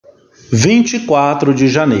24 de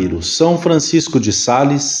janeiro, São Francisco de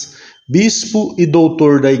Sales, bispo e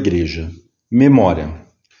doutor da Igreja. Memória.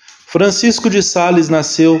 Francisco de Sales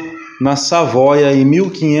nasceu na Savoia em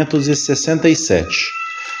 1567.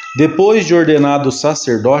 Depois de ordenado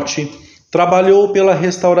sacerdote, trabalhou pela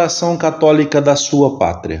restauração católica da sua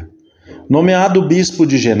pátria. Nomeado bispo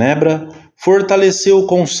de Genebra, fortaleceu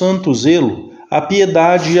com santo zelo a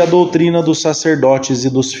piedade e a doutrina dos sacerdotes e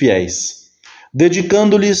dos fiéis,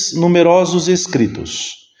 dedicando-lhes numerosos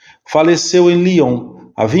escritos. Faleceu em Lyon,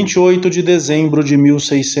 a 28 de dezembro de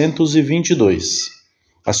 1622.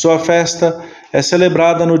 A sua festa é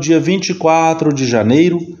celebrada no dia 24 de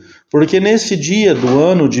janeiro, porque nesse dia do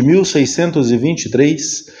ano de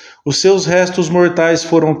 1623, os seus restos mortais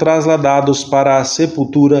foram trasladados para a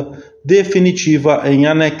sepultura definitiva em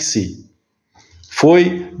Annecy.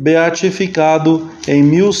 Foi beatificado em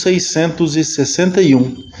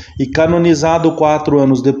 1661 e canonizado 4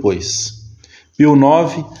 anos depois. Pio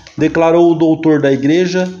IX declarou-o doutor da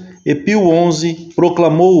Igreja e Pio XI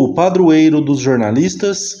proclamou-o padroeiro dos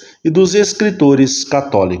jornalistas e dos escritores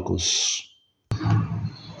católicos.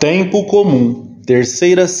 Tempo comum,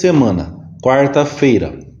 terceira semana,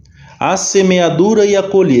 quarta-feira. A semeadura e a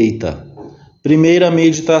colheita. Primeira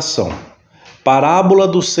meditação. Parábola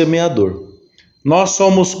do semeador. Nós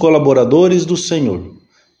somos colaboradores do Senhor.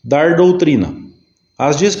 Dar doutrina.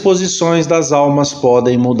 As disposições das almas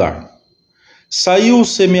podem mudar. Saiu o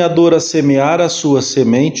semeador a semear a sua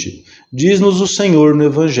semente, diz-nos o Senhor no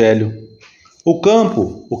Evangelho. O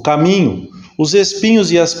campo, o caminho, os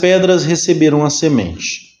espinhos e as pedras receberam a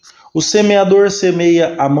semente. O semeador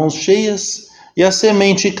semeia a mãos cheias e a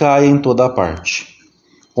semente cai em toda parte.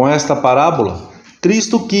 Com esta parábola,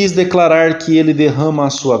 Cristo quis declarar que ele derrama a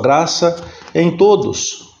sua graça em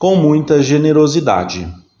todos com muita generosidade.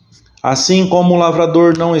 Assim como o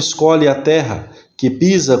lavrador não escolhe a terra que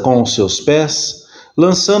pisa com os seus pés,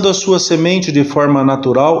 lançando a sua semente de forma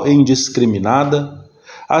natural e indiscriminada,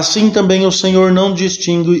 assim também o Senhor não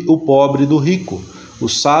distingue o pobre do rico, o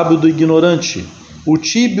sábio do ignorante, o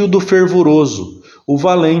tíbio do fervoroso, o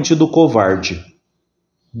valente do covarde.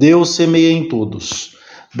 Deus semeia em todos,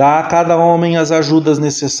 dá a cada homem as ajudas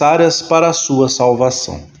necessárias para a sua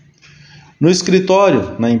salvação. No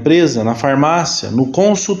escritório, na empresa, na farmácia, no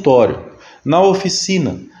consultório, na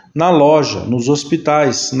oficina, na loja, nos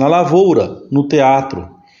hospitais, na lavoura, no teatro.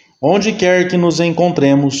 Onde quer que nos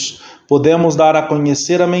encontremos, podemos dar a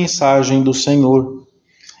conhecer a mensagem do Senhor.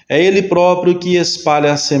 É Ele próprio que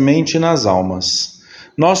espalha a semente nas almas.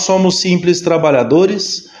 Nós somos simples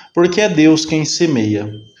trabalhadores, porque é Deus quem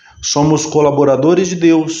semeia. Somos colaboradores de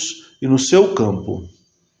Deus e no seu campo.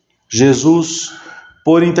 Jesus,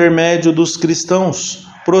 por intermédio dos cristãos,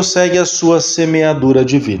 prossegue a sua semeadura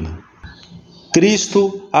divina.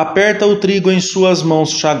 Cristo aperta o trigo em suas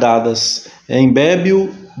mãos chagadas, embebe-o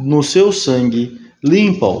no seu sangue,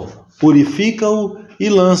 limpa-o, purifica-o e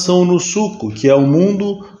lança-o no suco, que é o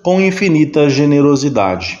mundo, com infinita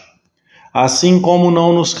generosidade. Assim como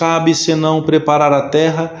não nos cabe senão preparar a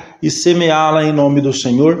terra e semeá-la em nome do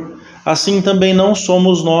Senhor, assim também não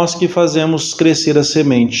somos nós que fazemos crescer a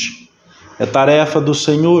semente. É tarefa do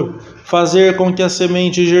Senhor fazer com que a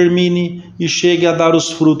semente germine e chegue a dar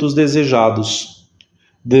os frutos desejados.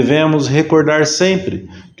 Devemos recordar sempre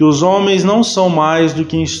que os homens não são mais do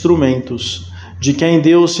que instrumentos, de quem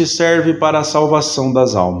Deus se serve para a salvação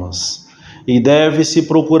das almas. E deve-se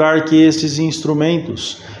procurar que esses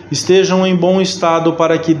instrumentos estejam em bom estado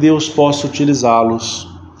para que Deus possa utilizá-los.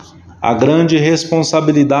 A grande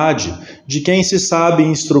responsabilidade de quem se sabe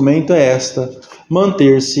instrumento é esta: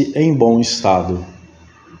 manter-se em bom estado.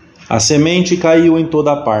 A semente caiu em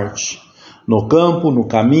toda parte, no campo, no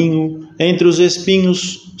caminho, entre os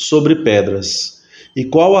espinhos, sobre pedras. E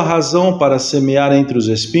qual a razão para semear entre os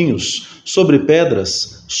espinhos, sobre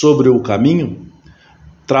pedras, sobre o caminho?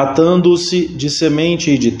 Tratando-se de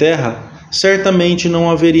semente e de terra, certamente não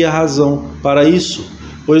haveria razão para isso,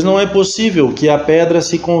 pois não é possível que a pedra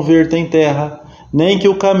se converta em terra, nem que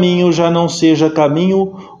o caminho já não seja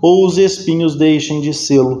caminho ou os espinhos deixem de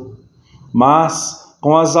sê-lo. Mas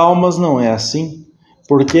com as almas não é assim,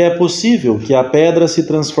 porque é possível que a pedra se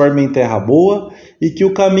transforme em terra boa e que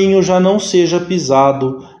o caminho já não seja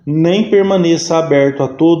pisado, nem permaneça aberto a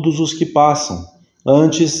todos os que passam,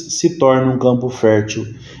 antes se torne um campo fértil,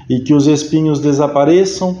 e que os espinhos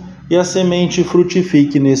desapareçam e a semente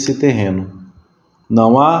frutifique nesse terreno.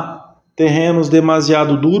 Não há terrenos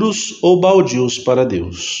demasiado duros ou baldios para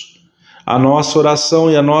Deus. A nossa oração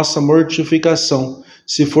e a nossa mortificação,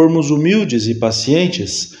 se formos humildes e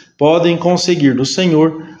pacientes, podem conseguir do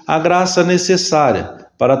Senhor a graça necessária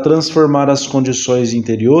para transformar as condições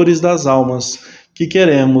interiores das almas que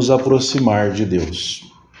queremos aproximar de Deus.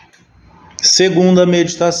 Segunda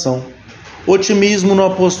meditação: otimismo no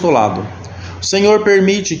apostolado. O Senhor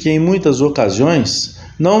permite que em muitas ocasiões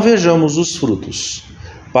não vejamos os frutos.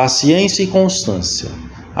 Paciência e constância.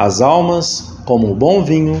 As almas, como o bom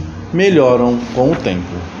vinho, melhoram com o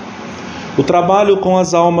tempo. O trabalho com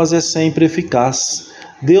as almas é sempre eficaz.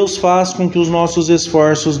 Deus faz com que os nossos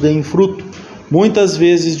esforços deem fruto, muitas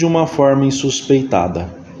vezes de uma forma insuspeitada.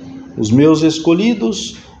 Os meus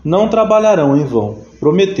escolhidos não trabalharão em vão,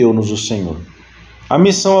 prometeu-nos o Senhor. A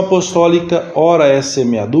missão apostólica ora é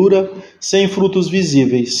semeadura, sem frutos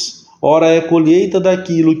visíveis, ora é colheita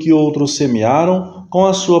daquilo que outros semearam com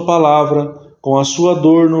a sua palavra, com a sua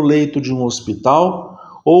dor no leito de um hospital,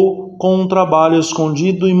 ou com um trabalho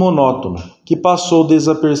escondido e monótono, que passou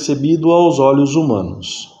desapercebido aos olhos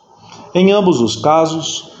humanos. Em ambos os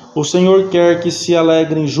casos, o Senhor quer que se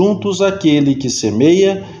alegrem juntos aquele que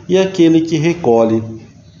semeia e aquele que recolhe.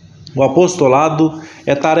 O apostolado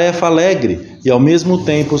é tarefa alegre e ao mesmo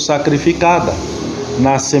tempo sacrificada,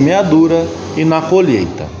 na semeadura e na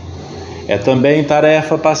colheita. É também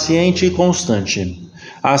tarefa paciente e constante.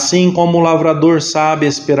 Assim como o lavrador sabe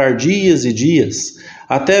esperar dias e dias,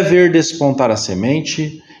 até ver despontar a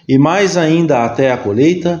semente, e mais ainda até a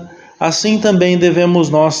colheita, assim também devemos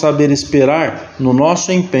nós saber esperar no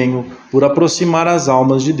nosso empenho por aproximar as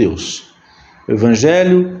almas de Deus. O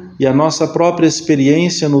Evangelho e a nossa própria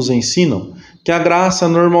experiência nos ensinam que a graça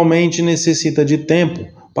normalmente necessita de tempo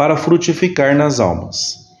para frutificar nas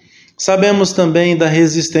almas. Sabemos também da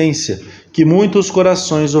resistência que muitos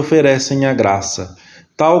corações oferecem à graça,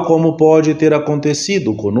 tal como pode ter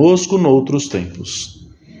acontecido conosco noutros tempos.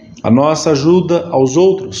 A nossa ajuda aos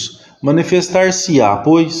outros manifestar-se-á,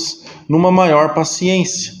 pois, numa maior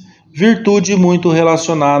paciência, virtude muito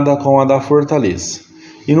relacionada com a da fortaleza,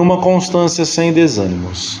 e numa constância sem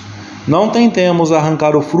desânimos. Não tentemos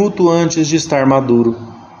arrancar o fruto antes de estar maduro.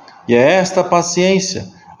 E é esta paciência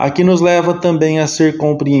a que nos leva também a ser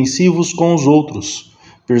compreensivos com os outros,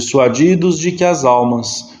 persuadidos de que as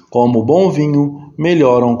almas, como bom vinho,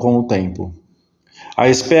 melhoram com o tempo. A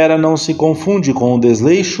espera não se confunde com o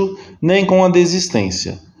desleixo nem com a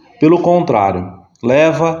desistência. Pelo contrário,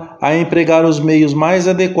 leva a empregar os meios mais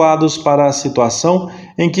adequados para a situação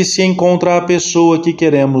em que se encontra a pessoa que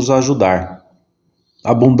queremos ajudar.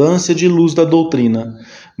 Abundância de luz da doutrina,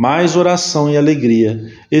 mais oração e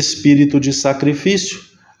alegria, espírito de sacrifício,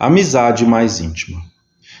 amizade mais íntima.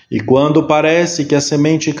 E quando parece que a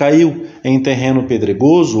semente caiu em terreno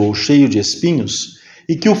pedregoso ou cheio de espinhos,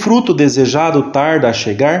 e que o fruto desejado tarda a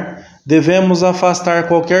chegar, devemos afastar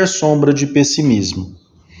qualquer sombra de pessimismo.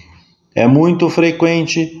 É muito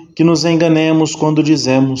frequente que nos enganemos quando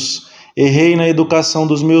dizemos: errei na educação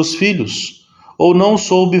dos meus filhos, ou não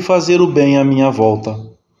soube fazer o bem à minha volta.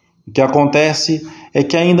 O que acontece é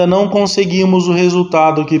que ainda não conseguimos o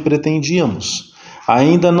resultado que pretendíamos,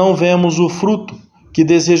 ainda não vemos o fruto que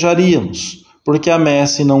desejaríamos, porque a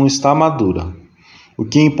messe não está madura. O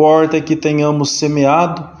que importa é que tenhamos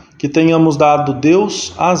semeado, que tenhamos dado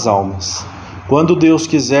Deus às almas. Quando Deus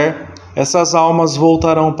quiser, essas almas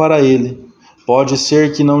voltarão para Ele. Pode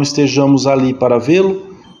ser que não estejamos ali para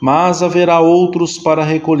vê-lo, mas haverá outros para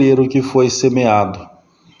recolher o que foi semeado.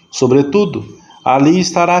 Sobretudo, ali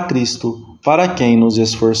estará Cristo, para quem nos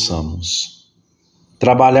esforçamos.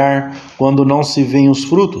 Trabalhar quando não se veem os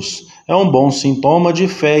frutos é um bom sintoma de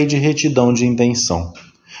fé e de retidão de intenção.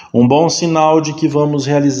 Um bom sinal de que vamos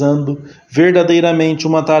realizando verdadeiramente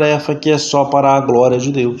uma tarefa que é só para a glória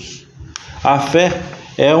de Deus. A fé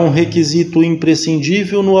é um requisito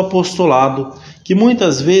imprescindível no apostolado, que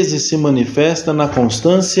muitas vezes se manifesta na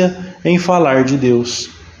constância em falar de Deus,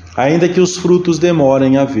 ainda que os frutos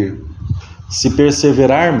demorem a vir. Se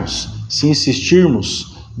perseverarmos, se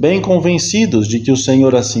insistirmos, bem convencidos de que o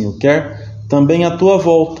Senhor assim o quer, também à tua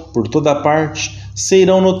volta, por toda parte, se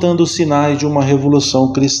irão notando os sinais de uma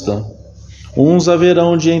revolução cristã. Uns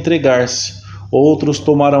haverão de entregar-se, outros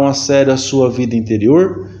tomarão a sério a sua vida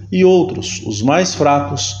interior e outros, os mais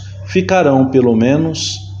fracos, ficarão pelo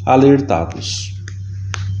menos alertados.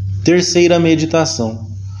 Terceira meditação.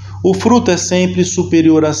 O fruto é sempre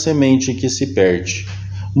superior à semente que se perde.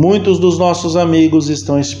 Muitos dos nossos amigos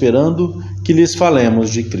estão esperando que lhes falemos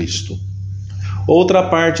de Cristo. Outra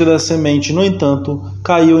parte da semente, no entanto,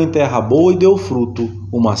 caiu em terra boa e deu fruto,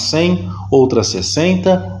 uma 100, outra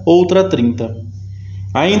 60, outra 30.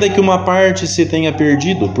 Ainda que uma parte se tenha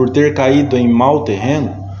perdido por ter caído em mau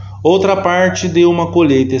terreno, outra parte deu uma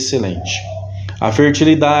colheita excelente. A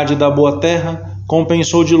fertilidade da boa terra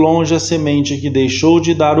compensou de longe a semente que deixou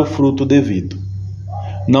de dar o fruto devido.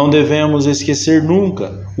 Não devemos esquecer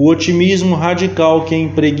nunca o otimismo radical que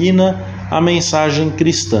impregna a mensagem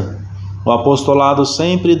cristã. O apostolado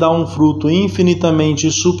sempre dá um fruto infinitamente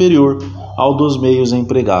superior ao dos meios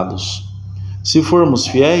empregados. Se formos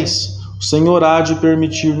fiéis, o Senhor há de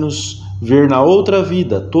permitir-nos ver na outra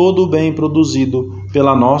vida todo o bem produzido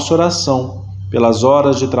pela nossa oração, pelas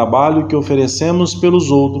horas de trabalho que oferecemos pelos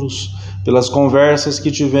outros, pelas conversas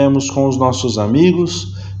que tivemos com os nossos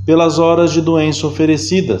amigos, pelas horas de doença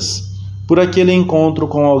oferecidas, por aquele encontro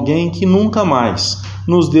com alguém que nunca mais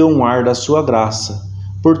nos deu um ar da sua graça,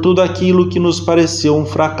 por tudo aquilo que nos pareceu um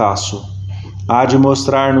fracasso. Há de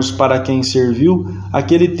mostrar-nos para quem serviu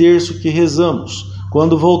aquele terço que rezamos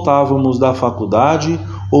quando voltávamos da faculdade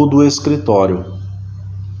ou do escritório.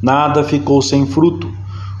 Nada ficou sem fruto.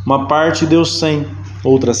 Uma parte deu 100,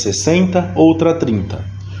 outra 60, outra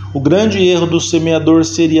 30. O grande erro do semeador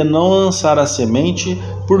seria não lançar a semente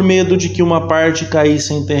por medo de que uma parte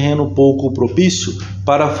caísse em terreno pouco propício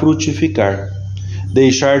para frutificar.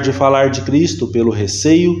 Deixar de falar de Cristo pelo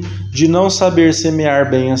receio de não saber semear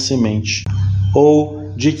bem a semente,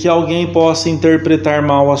 ou de que alguém possa interpretar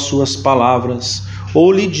mal as suas palavras,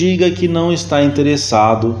 ou lhe diga que não está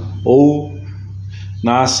interessado, ou...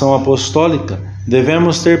 Na ação apostólica,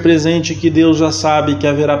 devemos ter presente que Deus já sabe que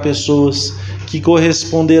haverá pessoas que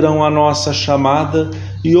corresponderão à nossa chamada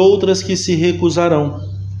e outras que se recusarão.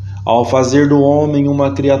 Ao fazer do homem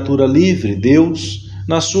uma criatura livre, Deus,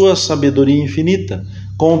 na sua sabedoria infinita,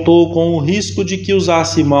 contou com o risco de que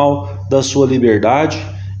usasse mal da sua liberdade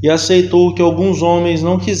e aceitou que alguns homens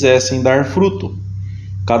não quisessem dar fruto.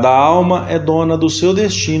 Cada alma é dona do seu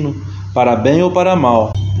destino, para bem ou para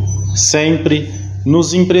mal. Sempre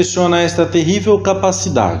nos impressiona esta terrível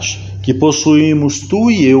capacidade que possuímos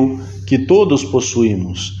tu e eu, que todos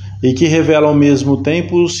possuímos, e que revela ao mesmo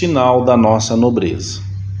tempo o sinal da nossa nobreza.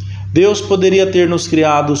 Deus poderia ter nos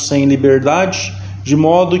criado sem liberdade, de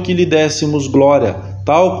modo que lhe dessemos glória,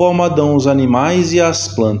 tal como Adão os animais e as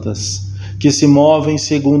plantas, que se movem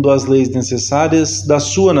segundo as leis necessárias da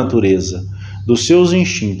sua natureza, dos seus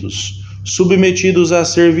instintos, submetidos à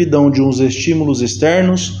servidão de uns estímulos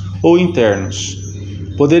externos ou internos.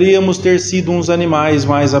 Poderíamos ter sido uns animais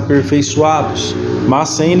mais aperfeiçoados, mas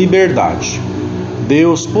sem liberdade.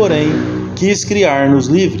 Deus, porém, quis criar-nos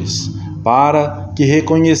livres, para que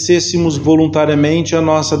reconhecêssemos voluntariamente a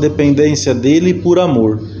nossa dependência dele por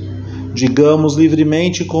amor. Digamos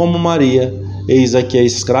livremente como Maria: eis aqui a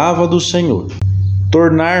escrava do Senhor.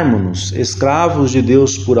 Tornarmos-nos escravos de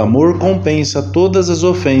Deus por amor compensa todas as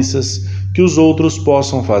ofensas que os outros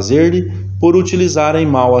possam fazer-lhe por utilizarem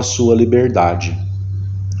mal a sua liberdade.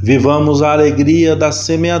 Vivamos a alegria da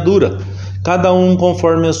semeadura, cada um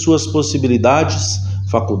conforme as suas possibilidades,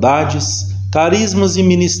 faculdades, carismas e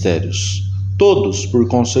ministérios. Todos, por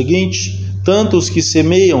conseguinte, tanto os que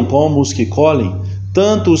semeiam como os que colhem,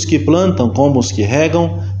 tanto os que plantam como os que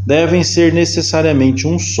regam, devem ser necessariamente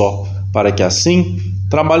um só, para que assim,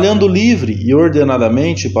 trabalhando livre e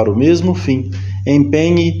ordenadamente para o mesmo fim,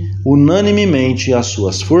 empenhe unanimemente as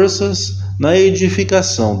suas forças na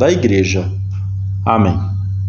edificação da Igreja. Amém.